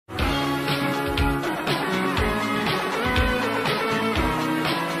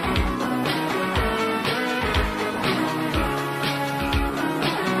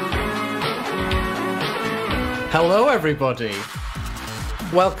Hello everybody!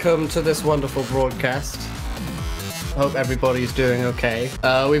 Welcome to this wonderful broadcast. Hope everybody's doing okay.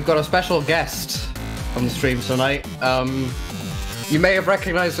 We've got a special guest on the stream tonight. You may have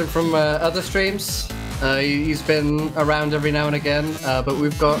recognized him from other streams. He's been around every now and again, but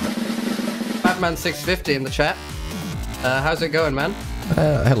we've got Batman650 in the chat. How's it going, man?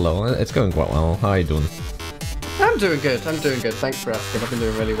 Hello, it's going quite well. How are you doing? I'm doing good, thanks for asking. I've been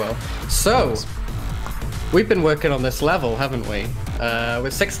doing really well. So, we've been working on this level, haven't we? We're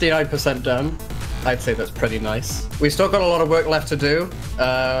 69% done. I'd say that's pretty nice. We've still got a lot of work left to do.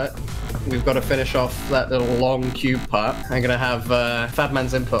 We've got to finish off that little long cube part. I'm gonna have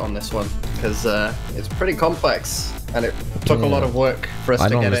Fabman's input on this one, because it's pretty complex, and it took a lot of work for us to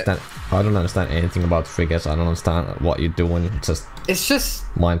get it. I don't understand anything about triggers. I don't understand what you're doing. It's just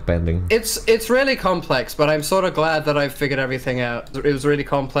mind-bending. It's really complex, but I'm sort of glad that I've figured everything out. It was really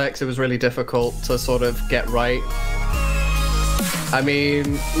complex. It was really difficult to sort of get right. I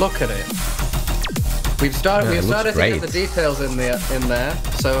mean, look at it. We've started to get the details in there,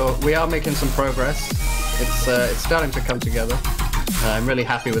 so we are making some progress. It's starting to come together. I'm really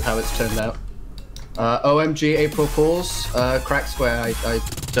happy with how it's turned out. OMG April Fools, Crack Square, I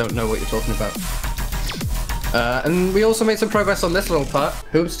don't know what you're talking about. And we also made some progress on this little part.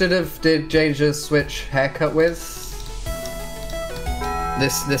 Whoops did Jeyzor switch haircut with?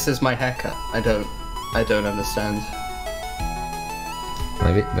 This is my haircut. I don't understand.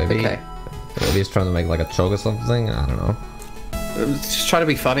 Maybe okay. Maybe he's trying to make like a joke or something. I don't know. Just trying to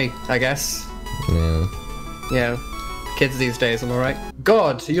be funny, I guess. Yeah. Yeah. Kids these days, am I right?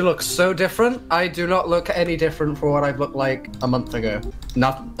 God, you look so different. I do not look any different from what I looked like a month ago.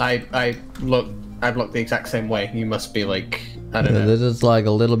 I've looked the exact same way. You must be like, I don't know. This is like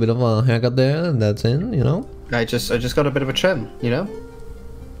a little bit of a haircut there, and that's in, you know. I just got a bit of a trim, you know.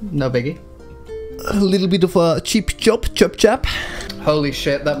 No biggie. A little bit of a cheap chop. Holy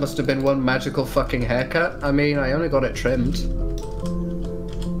shit, that must have been one magical fucking haircut. I mean, I only got it trimmed.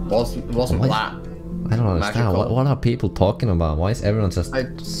 Wasn't that. I don't understand. What are people talking about? Why is everyone just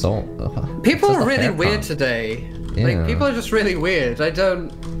so... People are really weird today. Yeah. Like, people are just really weird. I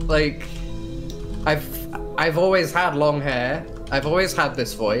don't, like... I've always had long hair. I've always had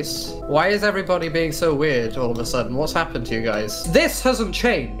this voice. Why is everybody being so weird all of a sudden? What's happened to you guys? This hasn't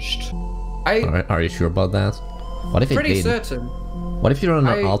changed. Are you sure about that? What if it did? Pretty certain. What if you're in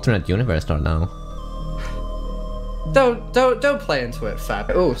an alternate universe right now? Don't play into it,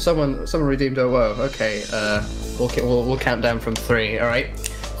 Fab. Oh, someone redeemed a woe. Okay, we'll count down from 3. All right,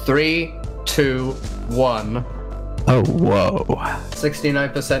 3, 2, 1. Oh, whoa.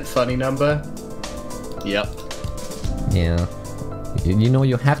 69% funny number. Yep. Yeah. You know,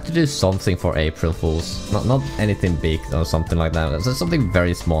 you have to do something for April Fools. Not anything big or something like that. It's just something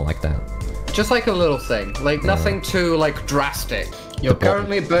very small like that. Just like a little thing, like nothing too like drastic. You're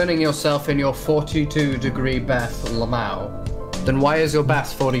currently burning yourself in your 42-degree bath, Lamau. Then why is your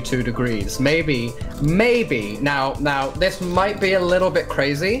bath 42 degrees? Maybe. Now this might be a little bit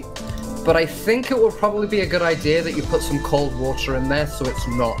crazy, but I think it would probably be a good idea that you put some cold water in there so it's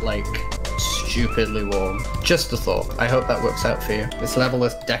not like stupidly warm. Just a thought. I hope that works out for you. This level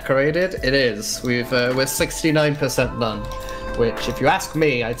is decorated. It is. We're 69% done, which, if you ask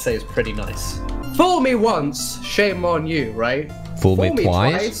me, I'd say is pretty nice. Fool me once, shame on you, right? Fool me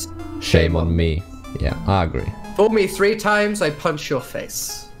twice, shame on me. Yeah, I agree. Fool me 3 times, I punch your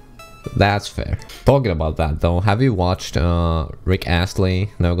face. That's fair. Talking about that though, have you watched Rick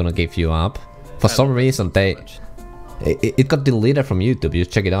Astley, Never Gonna Give You Up? For some reason it got deleted from YouTube. You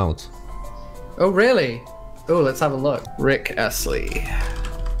check it out. Oh really? Oh, let's have a look. Rick Astley,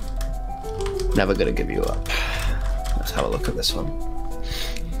 Never Gonna Give You Up. Let's have a look at this one.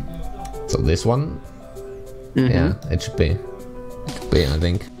 So this one? Yeah, it should be. I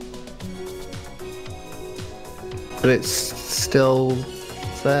think. But it's still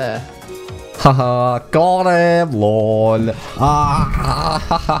there. Haha, got him, lol.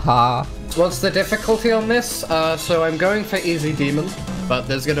 Ah, What's the difficulty on this? So I'm going for easy demon, but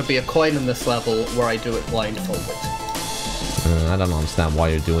there's gonna be a coin in this level where I do it blindfolded. I don't understand why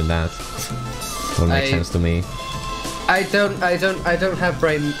you're doing that. Doesn't make sense to me. I don't have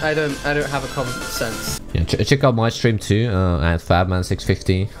brain. I don't have a common sense. Yeah, check out my stream too at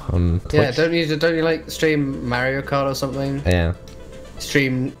Fabman650 on Twitch. Yeah, don't you like stream Mario Kart or something? Yeah.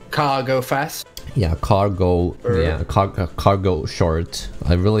 Stream Car Go Fast. Yeah, cargo. Yeah, cargo short.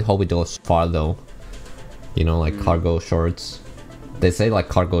 I really hope it goes far though. You know, like cargo shorts. They say like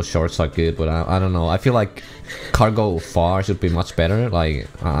cargo shorts are good, but I don't know. I feel like cargo far should be much better. Like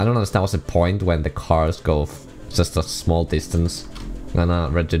I don't understand what's the point when the cars go just a small distance. Kinda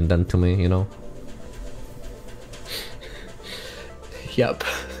redundant to me, you know. Yep.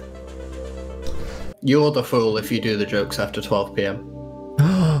 You're the fool if you do the jokes after 12 p.m.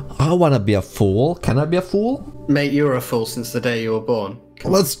 I wanna be a fool. Can I be a fool? Mate, you're a fool since the day you were born.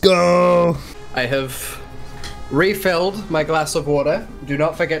 Let's go! I have refilled my glass of water. Do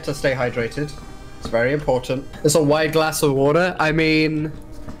not forget to stay hydrated. It's very important. It's a wide glass of water. I mean,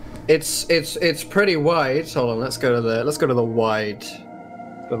 it's pretty wide. Hold on, let's go to the wide.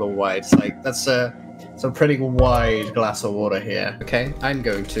 To the wide. It's like it's a pretty wide glass of water here. Okay, I'm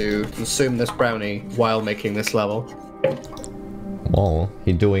going to consume this brownie while making this level. Whoa,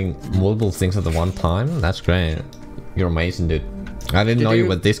 you're doing multiple things at the one time? That's great. You're amazing, dude. I didn't know you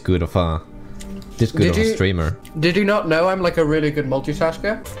were this good of a streamer. Did you not know I'm like a really good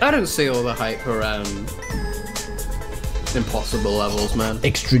multitasker? I don't see all the hype around impossible levels, man.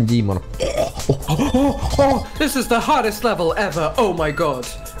 Extreme demon. Oh, this is the hardest level ever. Oh my god.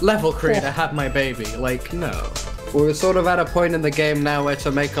 Level creator had my baby. Like, no. We're sort of at a point in the game now where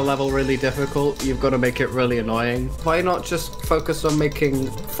to make a level really difficult, you've got to make it really annoying. Why not just focus on making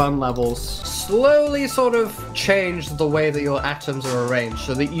fun levels? Slowly sort of change the way that your atoms are arranged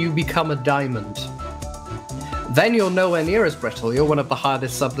so that you become a diamond. Then you're nowhere near as brittle. You're one of the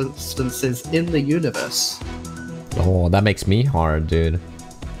hardest substances in the universe. Oh, that makes me hard, dude.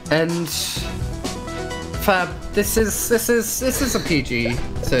 And Fab, this is a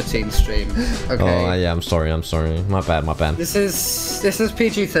PG-13 stream. Okay. Oh yeah, I'm sorry. My bad. This is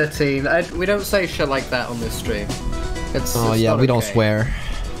PG-13. We don't say shit like that on this stream. It's yeah, we don't swear.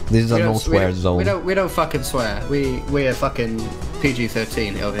 This is a no swear zone. We don't fucking swear. We are fucking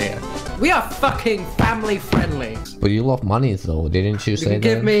PG-13 over here. We are fucking family friendly. But you love money though, didn't you say that? You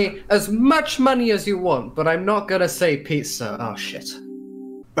can give me as much money as you want, but I'm not gonna say pizza. Oh shit.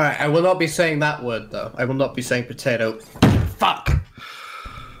 Alright, I will not be saying that word though. I will not be saying potato. Fuck.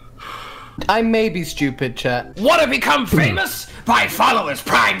 I may be stupid, chat. Wanna become famous? Buy followers,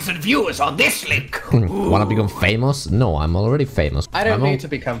 primes, and viewers on this link. Wanna become famous? No, I'm already famous. I don't need to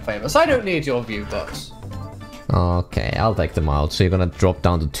become famous. I don't need your view box. Okay, I'll take them out. So you're gonna drop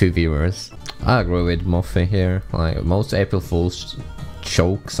down to 2 viewers. I agree with Muffy here. Like, most April Fool's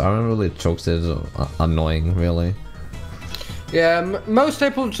jokes aren't really jokes that are annoying, really. Yeah, most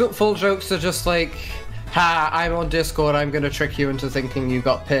April Fool jokes are just like, ha, I'm on Discord, I'm gonna trick you into thinking you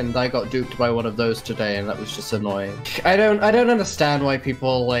got pinned. I got duped by one of those today, and that was just annoying. I don't understand why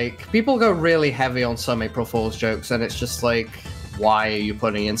people go really heavy on some April Fool's jokes, and it's just like, why are you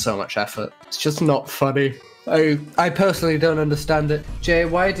putting in so much effort? It's just not funny. I personally don't understand it. Jay,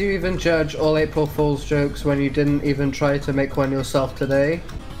 why do you even judge all April Fool's jokes when you didn't even try to make one yourself today?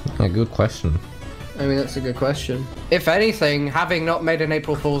 A good question. I mean, that's a good question. If anything, having not made an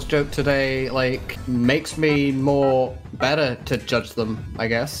April Fool's joke today, like, makes me more better to judge them, I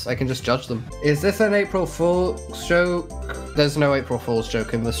guess. I can just judge them. Is this an April Fool's joke? There's no April Fool's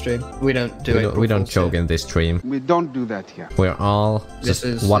joke in the stream. We don't do April Fool's. We don't joke in this stream. We don't do that here. We're all just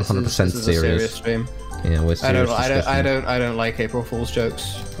 100% serious. A serious stream. Yeah, we're serious. I don't like April Fool's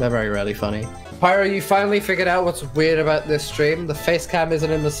jokes. They're very rarely funny. Pyro, you finally figured out what's weird about this stream. The face cam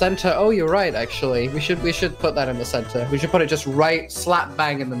isn't in the center. Oh, you're right, actually. We should put that in the center. We should put it just right slap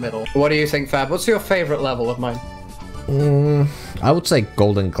bang in the middle. What do you think, Fab? What's your favorite level of mine? I would say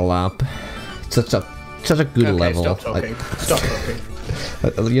Golden Glob. Such a good level. Stop talking. Stop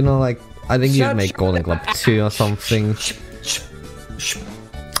talking. You know, like, I think you'd make Golden Glob 2 or something.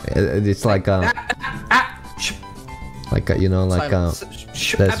 It's like you know, like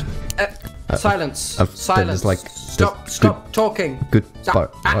there's silence. Silence. Like stop talking. Good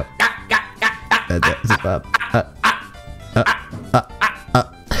part.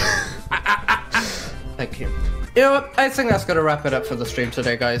 Thank you. You know what? I think that's gonna wrap it up for the stream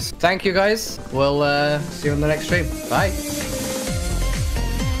today, guys. Thank you, guys. We'll see you in the next stream. Bye.